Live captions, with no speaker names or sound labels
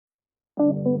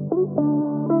Thanks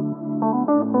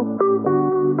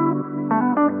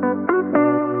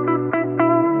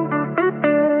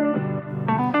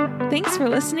for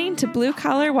listening to Blue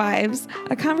Collar Wives,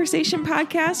 a conversation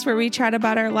podcast where we chat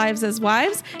about our lives as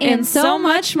wives and so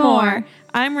much more.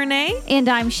 I'm Renee. And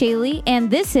I'm Shaylee, and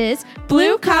this is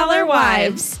Blue Collar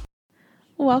Wives.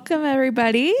 Welcome,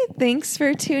 everybody. Thanks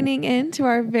for tuning in to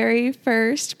our very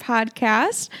first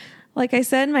podcast. Like I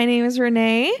said, my name is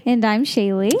Renee. And I'm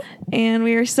Shaylee. And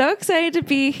we are so excited to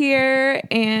be here.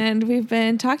 And we've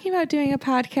been talking about doing a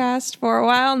podcast for a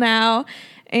while now.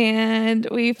 And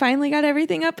we finally got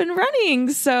everything up and running.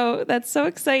 So that's so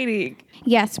exciting.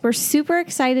 Yes, we're super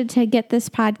excited to get this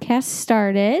podcast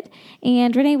started.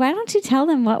 And Renee, why don't you tell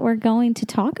them what we're going to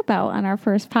talk about on our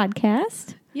first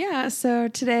podcast? Yeah, so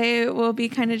today we'll be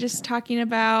kind of just talking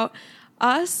about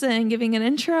us and giving an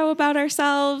intro about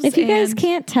ourselves. If you guys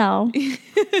can't tell,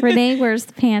 Renee wears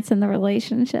the pants in the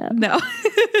relationship. No,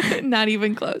 not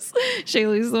even close.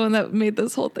 Shaylee's the one that made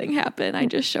this whole thing happen. I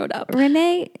just showed up.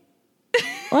 Renee,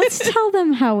 let's tell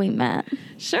them how we met.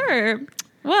 Sure.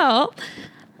 Well,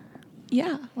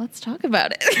 yeah, let's talk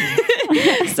about it.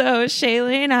 So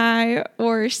Shaylee and I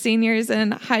were seniors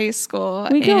in high school.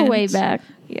 We go way back.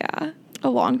 Yeah, a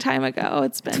long time ago.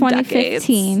 It's been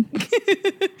 2015.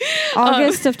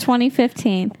 August of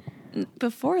 2015.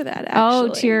 Before that, actually.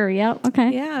 Oh, cheer. Yep.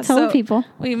 Okay. Yeah. Tell the people.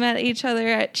 We met each other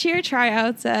at cheer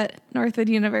tryouts at Northwood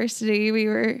University. We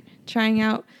were trying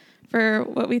out for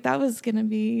what we thought was going to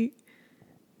be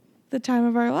the time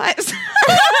of our lives.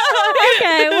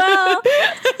 Okay, well,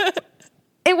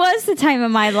 it was the time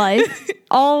of my life.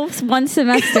 All one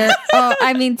semester. Oh,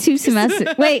 I mean 2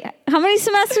 semesters. Wait, how many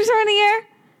semesters are in a year?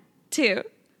 2.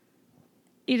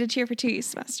 You did cheer for 2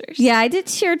 semesters. Yeah, I did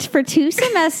cheer for 2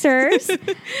 semesters.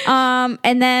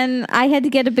 And then I had to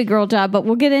get a big girl job, but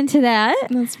we'll get into that.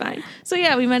 That's fine. So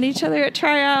yeah, we met each other at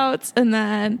tryouts, and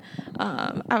then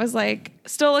I was like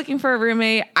still looking for a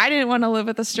roommate. I didn't want to live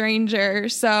with a stranger,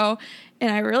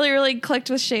 and I really clicked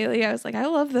with Shaylee. I was like, I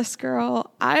love this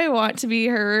girl. I want to be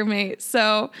her roommate.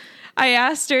 So I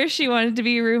asked her if she wanted to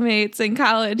be roommates in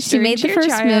college. She made the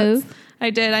first move. I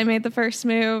did. I made the first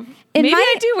move. Maybe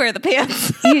I do wear the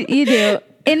pants. You do.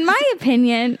 In my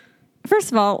opinion,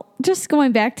 first of all, just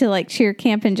going back to like cheer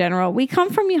camp in general, we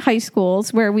come from high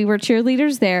schools where we were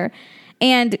cheerleaders there.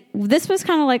 And this was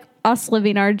kind of like us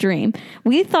living our dream.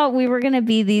 We thought we were going to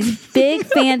be these big,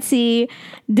 fancy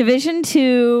Division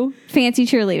II fancy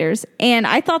cheerleaders. And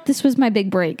I thought this was my big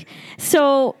break.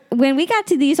 So when we got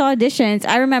to these auditions,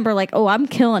 I remember like, oh, I'm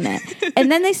killing it.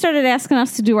 And then they started asking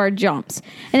us to do our jumps.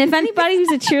 And if anybody who's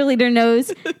a cheerleader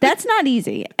knows, that's not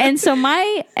easy. And so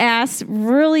my ass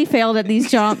really failed at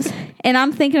these jumps. And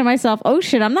I'm thinking to myself, oh,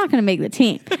 shit, I'm not going to make the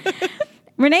team.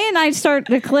 Renee and I started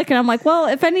to click, and I'm like, well,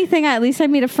 if anything, at least I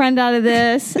made a friend out of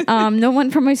this. No one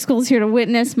from my school's here to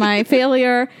witness my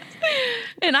failure.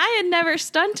 And I had never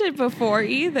stunted before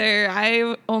either.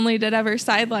 I only did ever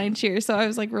sideline cheer, so I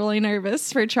was like really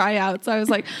nervous for tryouts. I was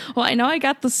like, well, I know I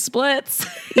got the splits.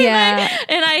 Yeah.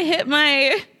 and I hit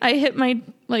my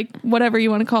like whatever you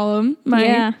want to call them.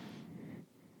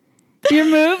 Your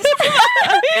moves?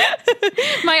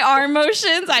 My arm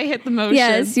motions. I hit the motions.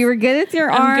 Yes, you were good with your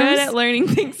arms. I'm good at learning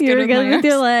things. You were good with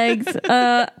your legs.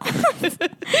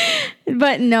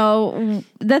 But no,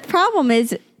 the problem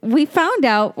is we found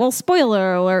out, well,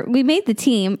 spoiler alert, we made the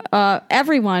team.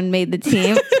 Everyone made the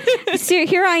team. So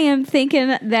here I am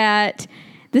thinking that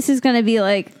this is going to be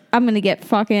like, I'm going to get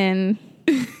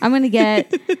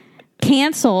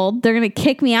canceled. They're going to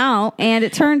kick me out. And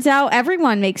it turns out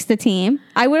everyone makes the team.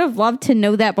 I would have loved to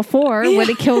know that before. Would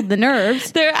have killed the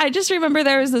nerves. I just remember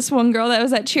there was this one girl that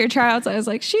was at cheer tryouts. I was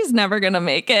like, she's never going to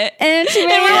make it. And she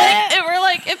made it. And we're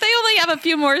like, if they only have a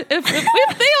few more, if they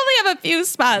only have a few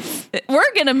spots,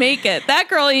 we're going to make it. That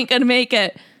girl ain't going to make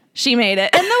it. She made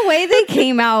it. And the way they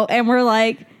came out and were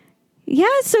like, yeah,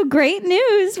 so great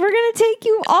news. We're going to take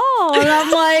you all. And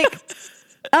I'm like...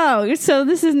 Oh, so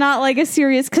this is not like a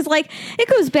serious, because like it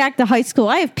goes back to high school.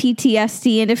 I have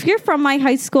PTSD, and if you're from my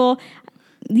high school,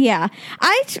 yeah,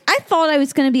 I thought I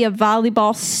was going to be a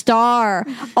volleyball star,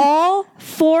 all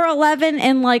 4'11"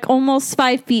 and like almost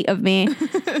 5 feet of me.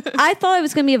 I thought I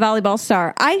was going to be a volleyball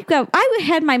star. I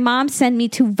had my mom send me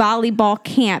to volleyball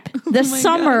camp the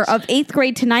summer of 8th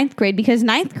grade to 9th grade, because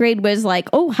 9th grade was like,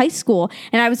 oh, high school,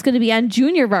 and I was going to be on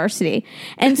junior varsity,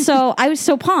 and so I was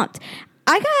so pumped.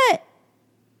 I got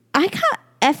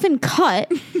effing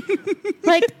cut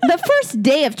like the first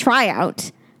day of tryout.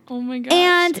 Oh my gosh.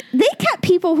 And they kept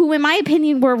people who, in my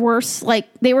opinion, were worse. Like,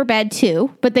 they were bad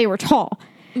too, but they were tall.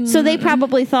 So they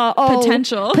probably thought,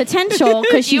 Potential.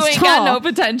 because she's You ain't tall. got no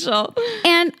potential.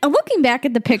 And looking back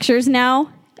at the pictures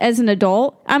now as an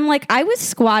adult, I'm like, I was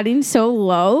squatting so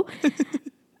low.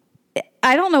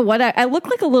 I don't know what I look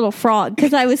like a little frog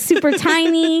because I was super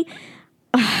tiny.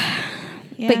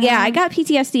 But yeah, I got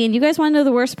PTSD. And you guys want to know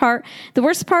the worst part? The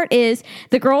worst part is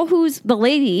the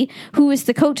lady who was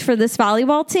the coach for this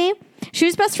volleyball team. She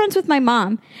was best friends with my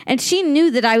mom. And she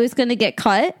knew that I was going to get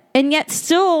cut and yet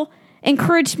still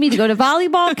encouraged me to go to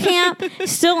volleyball camp,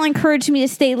 still encouraged me to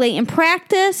stay late in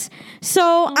practice.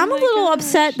 So I'm a little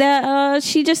upset that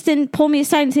she just didn't pull me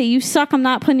aside and say, you suck, I'm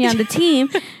not putting you on the team.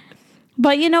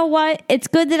 But you know what? It's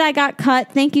good that I got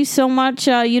cut. Thank you so much.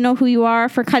 You know who you are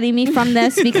for cutting me from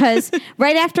this because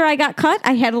right after I got cut,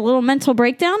 I had a little mental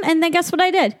breakdown. And then guess what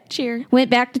I did? Cheer. Went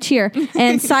back to cheer.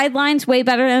 And sidelines way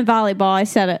better than volleyball. I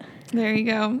said it. There you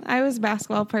go. I was a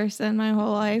basketball person my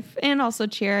whole life and also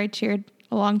cheer. I cheered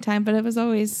a long time, but it was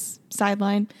always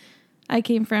sideline. I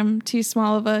came from too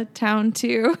small of a town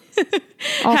to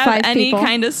All have five any people.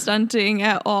 kind of stunting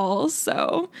at all.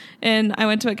 So, and I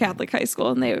went to a Catholic high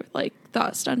school and they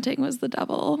thought stunting was the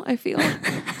devil, I feel.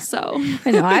 So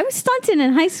I know. I was stunting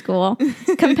in high school.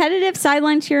 Competitive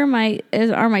sideline cheer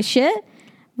are my shit.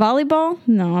 Volleyball?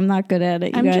 No, I'm not good at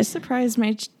it, you I'm guys. just surprised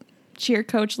my cheer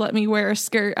coach let me wear a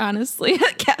skirt, honestly,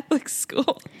 at Catholic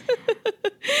school.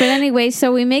 But anyway,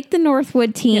 so we make the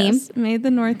Northwood team. Yes, made the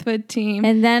Northwood team.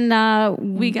 And then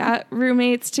We got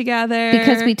roommates together.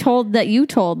 because you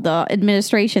told the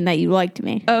administration that you liked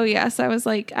me. Oh, yes. I was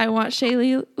like, I want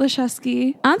Shaylee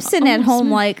Leshewski. I'm sitting at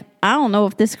home like, I don't know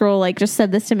if this girl just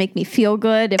said this to make me feel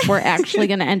good, if we're actually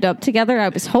going to end up together. I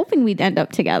was hoping we'd end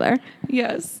up together.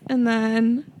 Yes. And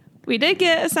then we did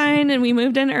get assigned and we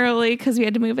moved in early because we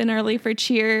had to move in early for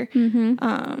cheer.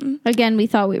 Again, we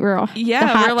thought we were all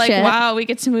Yeah, we're like, wow, we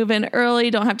get to move in early.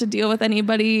 Don't have to deal with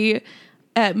anybody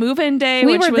at move-in day.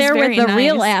 We which were was there very with the nice.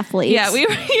 real athletes. Yeah, we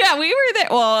were there.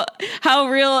 Well, how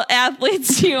real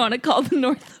athletes do you want to call the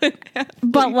Northwood athletes?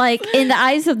 But like in the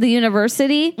eyes of the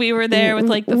university, We were there with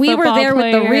the we were football there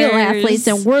with the real players. athletes,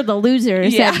 and we're the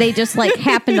losers Yeah. that they just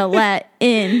happen to let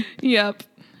in. Yep.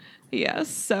 Yes.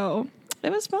 So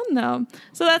it was fun though.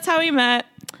 So that's how we met.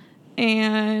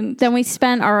 And Then we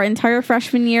spent our entire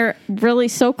freshman year really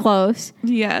so close.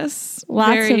 yes,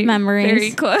 Lots of memories.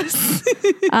 Very close.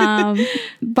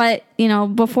 But,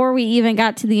 before we even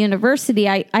got to the university,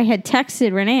 I had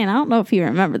texted Renee, and I don't know if you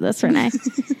remember this, Renee.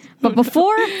 But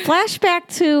before, flashback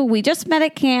to, we just met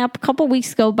at camp, a couple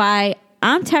weeks go by,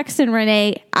 I'm texting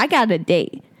Renee, I got a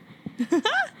date.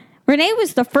 Renee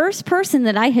was the first person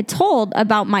that I had told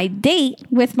about my date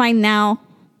with my now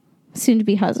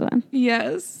soon-to-be husband.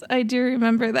 Yes, I do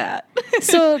remember that.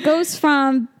 So it goes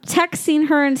from texting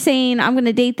her and saying, I'm going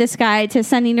to date this guy, to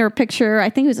sending her a picture, I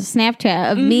think it was a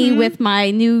Snapchat, of me with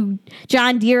my new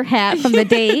John Deere hat from the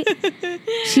date.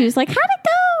 She was like, how'd it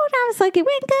go? And I was like, it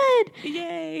went good.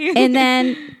 Yay. And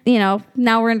then,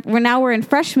 now we're in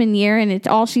freshman year, and it's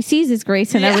all she sees is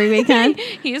Grayson every weekend.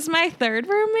 He's my third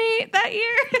roommate that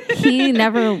year. He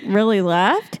never really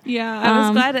left. Yeah, I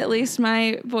was glad at least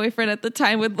my boyfriend at the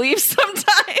time would leave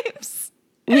sometimes.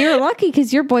 We were lucky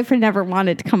because your boyfriend never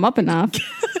wanted to come up enough.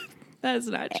 That's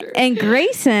not true. And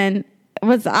Grayson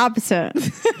was the opposite.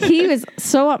 He was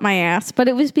so up my ass, but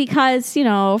it was because,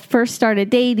 first started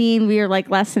dating. We were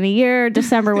less than a year.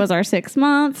 December was our 6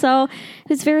 months. So it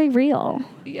was very real.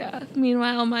 Yeah.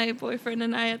 Meanwhile, my boyfriend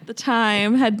and I at the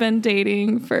time had been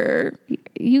dating for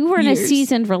You were in a years.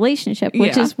 seasoned relationship,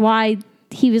 which Yeah. is why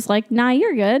he was like, nah,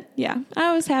 you're good. Yeah,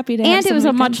 I was happy to have And it some was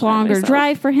a weekends much by longer myself.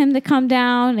 drive for him to come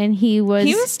down. And he was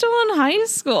still in high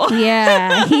school.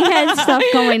 yeah, he had stuff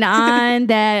going on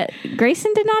that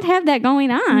Grayson did not have that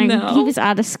going on. No. He was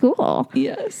out of school.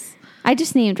 Yes. I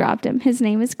just name dropped him. His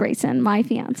name is Grayson, my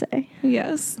fiance.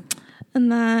 Yes. And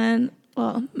then,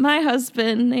 my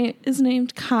husband is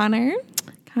named Connor.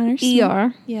 Connor C.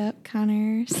 ER. Yep,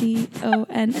 Connor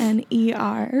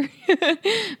Conner.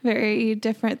 Very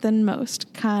different than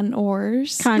most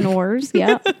Connors. Connors,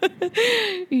 yeah.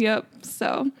 Yep.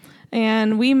 So,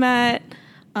 and we met.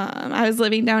 I was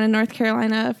living down in North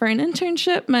Carolina for an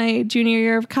internship my junior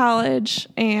year of college,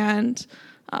 and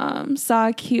saw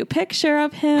a cute picture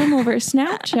of him over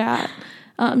Snapchat.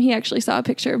 He actually saw a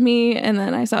picture of me, and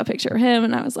then I saw a picture of him,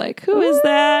 and I was like, "Who is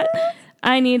that?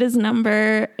 I need his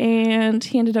number." And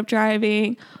he ended up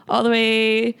driving all the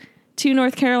way to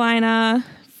North Carolina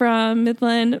from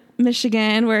Midland,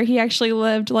 Michigan, where he actually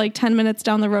lived 10 minutes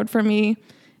down the road from me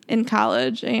in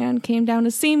college, and came down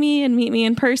to see me and meet me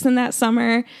in person that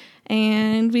summer.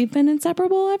 And we've been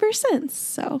inseparable ever since.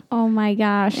 So, Oh my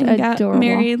gosh, and got adorable.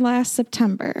 married last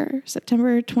September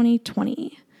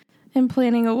 2020. And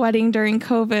planning a wedding during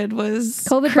COVID was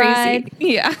COVID crazy. bride.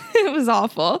 Yeah, it was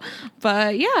awful.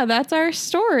 But yeah, that's our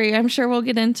story. I'm sure we'll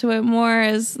get into it more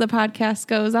as the podcast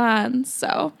goes on.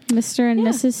 So, Mr. and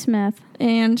Mrs. Smith.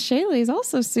 and Shaylee's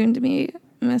also soon to be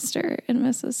Mr. and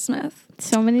Mrs. Smith.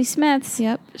 So many Smiths.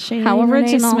 Yep, Shaylee How Renee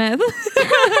original. Smith.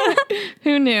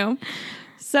 Who knew?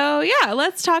 So yeah,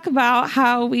 let's talk about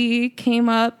how we came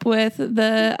up with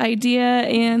the idea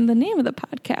and the name of the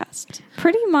podcast.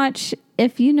 Pretty much,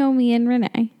 if you know me and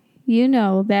Renee, you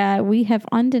know that we have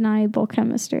undeniable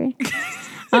chemistry.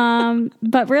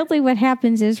 But really what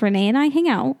happens is Renee and I hang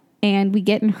out and we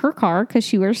get in her car because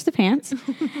she wears the pants.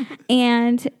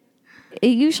 And it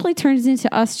usually turns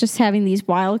into us just having these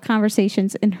wild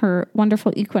conversations in her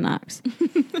wonderful Equinox.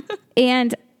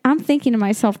 And I'm thinking to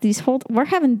myself, we're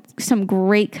having some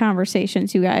great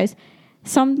conversations, you guys.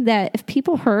 Some that if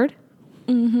people heard,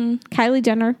 Kylie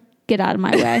Jenner, get out of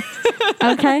my way.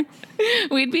 Okay?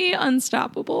 We'd be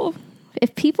unstoppable.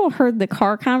 If people heard the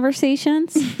car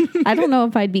conversations, I don't know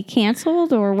if I'd be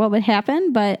canceled or what would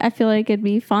happen, but I feel like it'd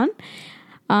be fun.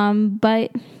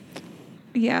 But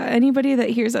Yeah, anybody that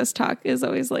hears us talk is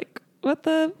always like, what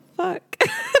the fuck?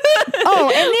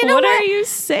 oh, and you know what are you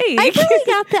saying? I really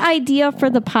got the idea for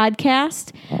the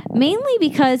podcast mainly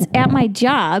because at my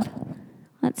job,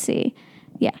 let's see.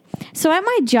 Yeah. So at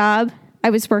my job, I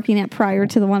was working at prior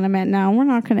to the one I'm at now. We're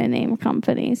not going to name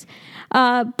companies.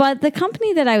 But the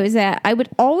company that I was at, I would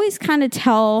always kind of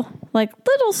tell like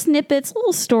little snippets,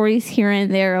 little stories here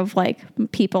and there of like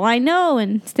people I know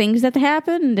and things that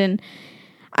happened. And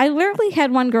I literally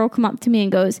had one girl come up to me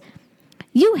and goes,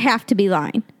 "You have to be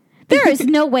lying. There is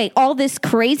no way all this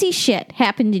crazy shit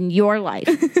happened in your life."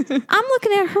 I'm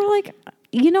looking at her like,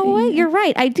 you know what? You're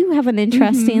right. I do have an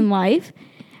interesting life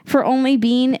for only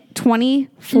being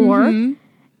 24.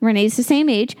 Renee's the same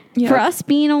age. Yep. For us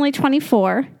being only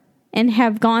 24 and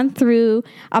have gone through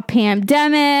a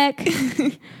pandemic,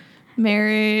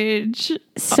 Marriage,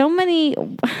 so many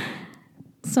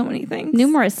things.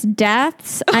 numerous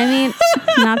deaths. I mean,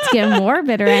 not to get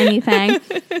morbid or anything,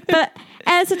 but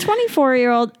as a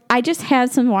 24-year-old, I just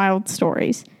have some wild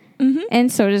stories.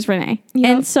 And so does Renee. Yep.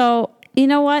 And so, you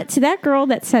know what? To that girl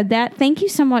that said that, thank you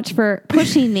so much for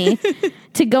pushing me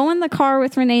to go in the car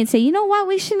with Renee and say, you know what?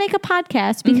 We should make a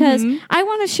podcast because I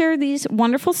want to share these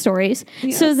wonderful stories so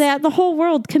Yes. that the whole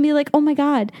world can be like, oh my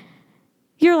God,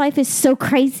 your life is so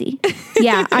crazy.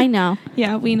 Yeah, I know.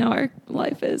 Yeah, we know our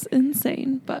life is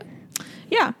insane, but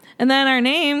yeah. And then our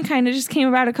name kind of just came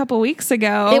about a couple weeks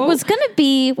ago. It was going to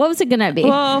be, what was it going to be?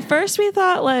 Well, first we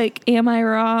thought like, am I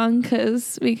wrong?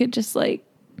 Because we could just like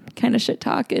kind of shit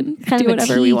talk and Kind do of a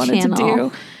whatever tea we wanted channel. to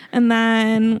do. And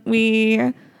then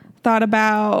we thought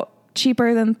about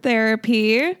cheaper than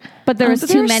therapy. But there was But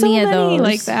too were many of those.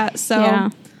 like that. So Yeah.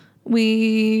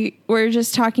 we were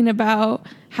just talking about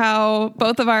how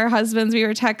both of our husbands we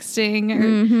were texting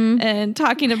and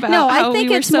talking about No, how I think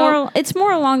we were it's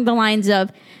more along the lines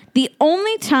of the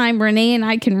only time Renee and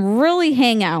I can really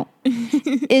hang out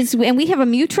is when we have a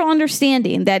mutual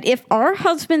understanding that if our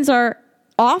husbands are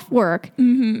off work,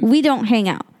 we don't hang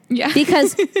out. Yeah.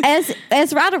 Because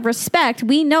as out of respect,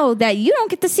 we know that you don't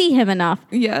get to see him enough.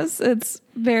 Yes, it's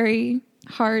very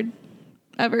hard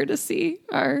ever to see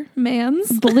our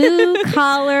mans. Blue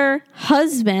collar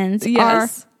husbands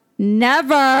Yes. are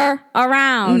never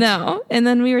around. No. And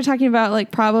then we were talking about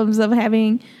like problems of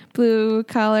having blue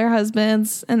collar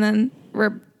husbands, and then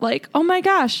we're like, oh my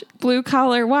gosh, blue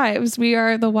collar wives. We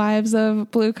are the wives of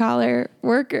blue collar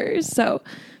workers. So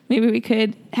maybe we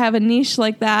could have a niche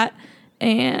like that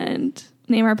and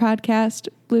name our podcast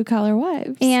Blue Collar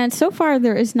Wives. And so far,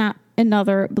 there is not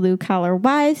another blue collar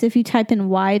wives. If you type in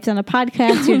wives on a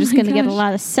podcast, you're just going to get a gosh.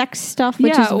 lot of sex stuff,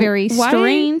 which is very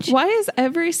strange. Why is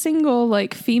every single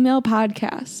like female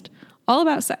podcast all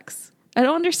about sex? I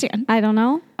don't understand. I don't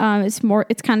know.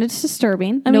 It's kind of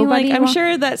disturbing. I mean, like, I'm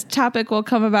sure that topic will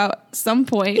come about some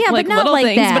point. Yeah, like but not little like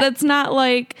things, that. but it's not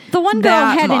like The one girl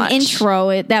that had much. an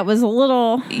intro that was a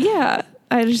little. Yeah,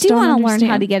 I just Do you don't want to learn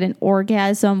understand. how to get an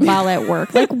orgasm while at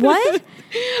work? Like what?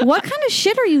 What kind of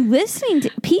shit are you listening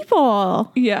to?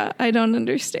 People. Yeah, I don't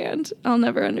understand. I'll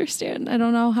never understand. I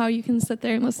don't know how you can sit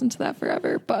there and listen to that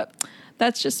forever, but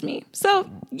that's just me. So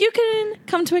you can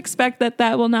come to expect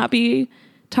that will not be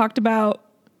talked about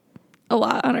a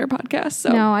lot on our podcast.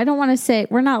 So No, I don't want to say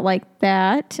we're not like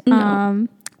that. No.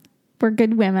 We're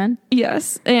good women.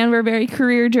 yes, and we're very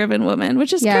career driven women,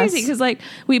 which is Yes. crazy because like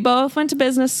we both went to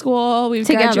business school. We've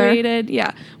Together. graduated.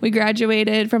 Yeah, we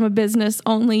graduated from a business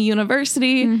only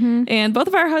university, and both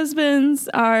of our husbands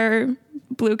are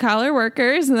blue collar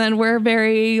workers, and then we're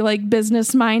very like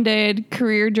business minded,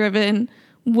 career driven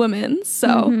women.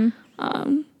 So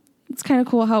it's kind of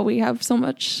cool how we have so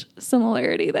much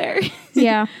similarity there.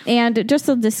 Yeah. And just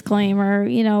a disclaimer,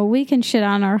 we can shit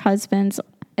on our husbands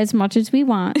as much as we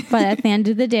want, but at the end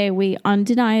of the day, we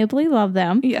undeniably love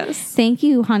them. Yes. Thank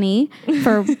you, honey,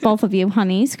 for both of you,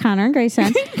 honeys, Connor and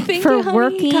Grayson, for you, honey.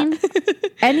 working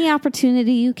any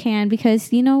opportunity you can,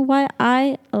 because you know what?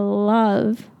 I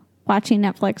love watching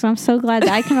Netflix. I'm so glad that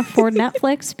I can afford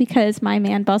Netflix because my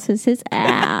man busts his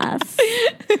ass.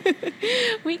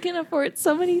 We can afford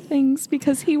so many things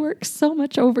because he works so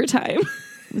much overtime.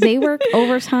 They work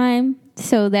overtime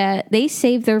so that they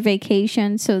save their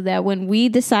vacation so that when we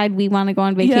decide we want to go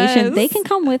on vacation, Yes. they can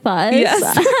come with us.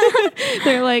 Yes.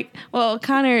 They're like, well,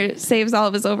 Connor saves all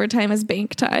of his overtime as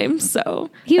bank time. So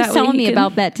He was that way telling me can-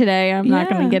 about that today. I'm not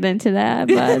going to Yeah. get into that,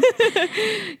 but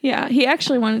Yeah, he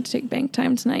actually wanted to take bank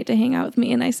time tonight to hang out with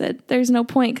me. And I said, there's no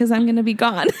point because I'm going to be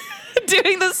gone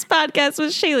doing this podcast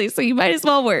with Shaylee. So you might as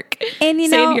well work. And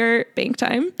save your bank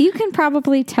time. you can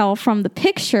probably tell from the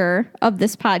picture of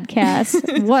this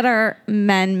podcast what our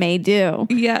men may do.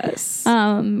 Yes.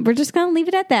 We're just going to leave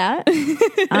it at that.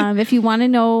 If you want to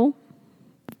know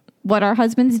what our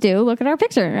husbands do, look at our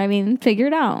picture. I mean, figure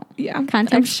it out. Yeah.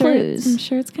 Context clues. I'm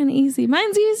sure it's kind of easy.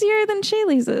 Mine's easier than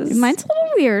Shaylee's is. Mine's a little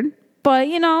weird, but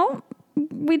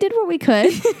we did what we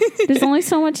could. There's only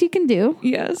so much you can do.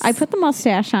 Yes. I put the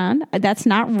mustache on. That's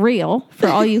not real for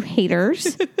all you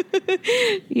haters.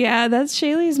 Yeah, that's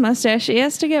Shaylee's mustache. She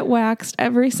has to get waxed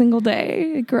every single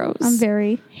day. It grows. I'm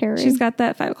very hairy. She's got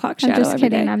that 5 o'clock shadow I'm just every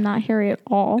kidding. day. I'm not hairy at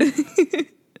all.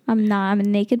 I'm not. I'm a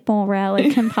naked mole rat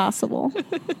like Kim Possible.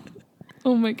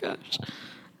 Oh my gosh.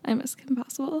 I miss Kim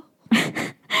Possible.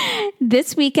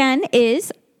 This weekend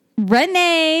is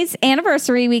Renee's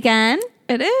anniversary weekend.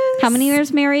 It is. How many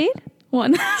years married?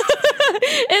 1.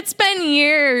 It's been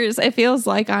years, it feels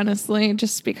like, honestly,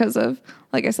 just because of,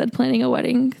 like I said, planning a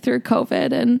wedding through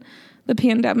COVID and the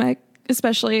pandemic,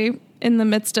 especially in the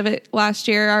midst of it last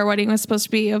year. Our wedding was supposed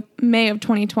to be May of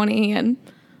 2020, and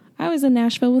I was in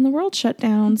Nashville when the world shut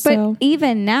down. But So,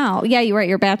 even now, yeah, you were at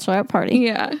your bachelorette party.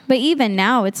 yeah. But even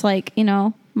now, it's like,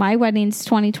 my wedding's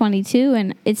 2022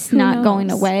 and it's Who not knows?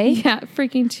 going away. Yeah,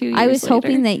 freaking 2 years I was later.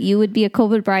 hoping that you would be a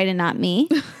COVID bride and not me.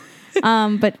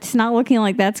 But it's not looking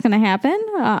like that's going to happen.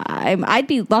 I'd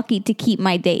be lucky to keep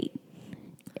my date.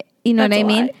 You know That's what I a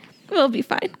mean? lie. We'll be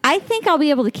fine. I think I'll be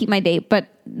able to keep my date, but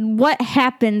what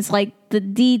happens, like the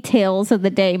details of the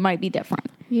day might be different.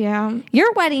 Yeah.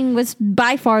 Your wedding was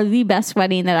by far the best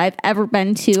wedding that I've ever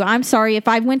been to. I'm sorry if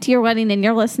I went to your wedding and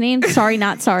you're listening. Sorry,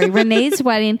 not sorry. Renee's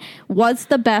wedding was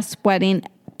the best wedding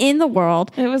in the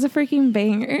world. It was a freaking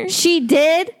banger. She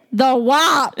did the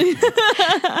WAP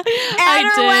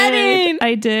at her wedding.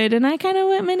 I did. And I kind of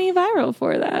went mini viral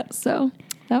for that. So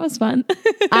that was fun.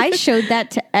 I showed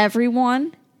that to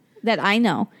everyone that I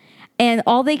know. And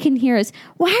all they can hear is,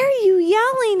 why are you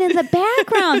yelling in the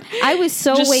background? I was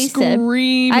so Just wasted.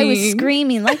 screaming. I was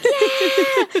screaming like,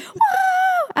 yeah, woo!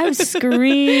 I was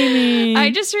screaming.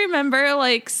 I just remember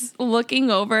like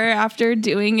looking over after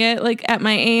doing it, like at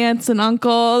my aunts and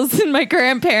uncles and my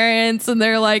grandparents, and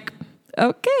they're like,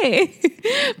 okay.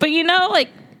 But like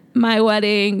my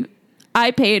wedding,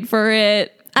 I paid for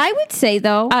it. I would say,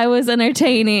 though, I was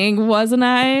entertaining, wasn't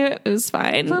I? It was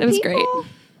fine. It was great.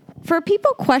 For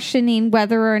people questioning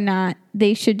whether or not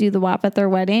they should do the WAP at their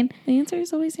wedding, The answer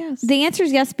is always yes. the answer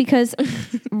is yes, because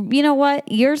you know what?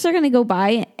 Years are going to go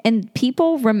by and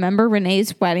people remember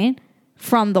Renee's wedding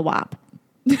from the WAP.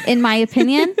 In my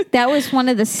opinion, that was one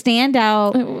of the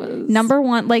standout It was. number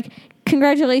one. Like,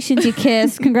 congratulations, you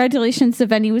kissed. Congratulations, the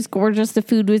venue was gorgeous. The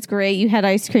food was great. You had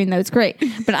ice cream. That was great.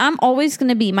 But I'm always going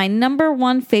to be, my number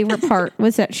one favorite part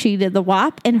was that she did the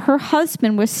WAP and her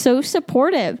husband was so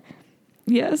supportive.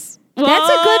 Yes. That's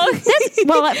a good.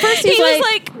 Well, at first He was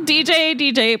like,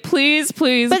 DJ, please, But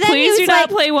then he please was do not like-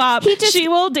 play WAP. he just- She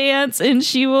will dance and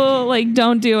she will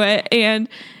don't do it. And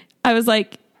I was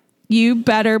like, you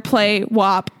better play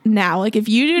WAP now. Like, if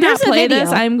you do There's not a play video. this,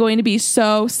 I'm going to be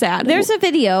so sad. There's a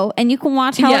video and you can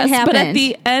watch how it happened. but at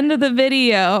the end of the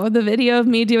video of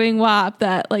me doing WAP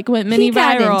that went mini He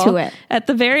got viral. into it. At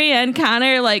the very end,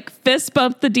 Connor fist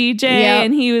bumped the DJ Yep.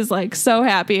 and he was so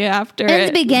happy after In it.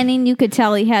 the beginning, you could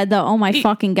tell he had the "oh my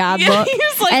fucking god" Yeah, look, he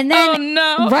was like, and then "Oh,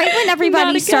 no, right when not everybody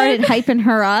again." started hyping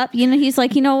her up, he's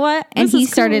like, you know what, and This he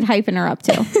is started cool. hyping her up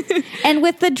too. And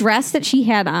with the dress that she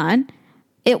had on,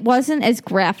 it wasn't as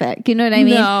graphic. You know what I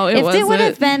mean? No, it if it would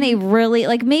have wasn't. been a really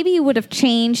maybe you would have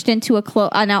changed into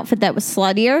an outfit that was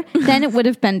sluttier, then it would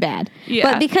have been bad.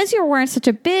 Yeah. But because you were wearing such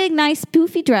a big, nice,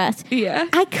 poofy dress, Yeah.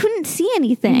 I couldn't see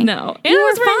anything. No, and you I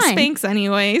was were wearing fine. Spanx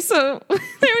anyway, so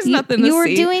there was nothing to see. you were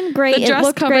doing great. The It dress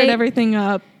looked covered great. everything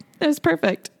up. It was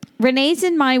perfect. Renee's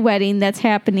in my wedding that's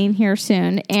happening here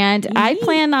soon. And I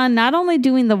plan on not only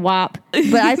doing the WAP,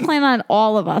 but I plan on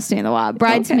all of us doing the WAP.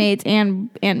 Bridesmaids and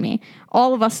me.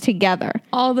 All of us together.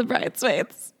 All the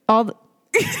bridesmaids.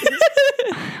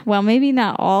 Well, maybe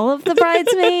not all of the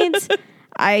bridesmaids.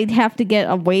 I'd have to get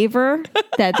a waiver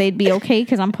that they'd be okay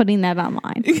because I'm putting that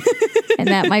online. And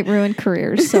that might ruin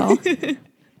careers. So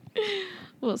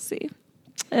we'll see.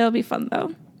 It'll be fun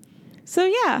though. So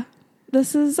yeah,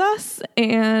 this is us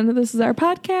and this is our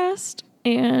podcast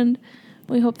and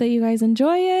we hope that you guys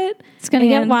enjoy it. It's going to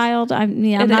get wild. I'm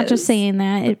not just saying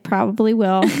that. It probably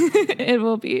will. It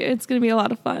will be. It's going to be a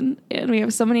lot of fun. And we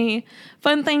have so many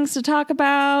fun things to talk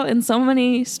about and so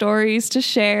many stories to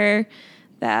share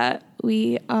that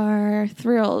we are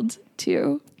thrilled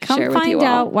to share with you all. Come find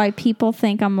out why people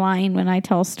think I'm lying when I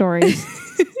tell stories.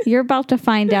 You're about to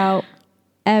find out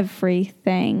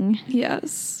everything.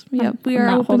 Yes. Yep. We are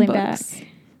open books. Back.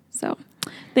 So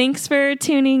thanks for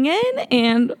tuning in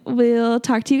and we'll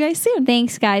talk to you guys soon.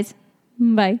 Thanks, guys.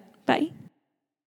 Bye. Bye.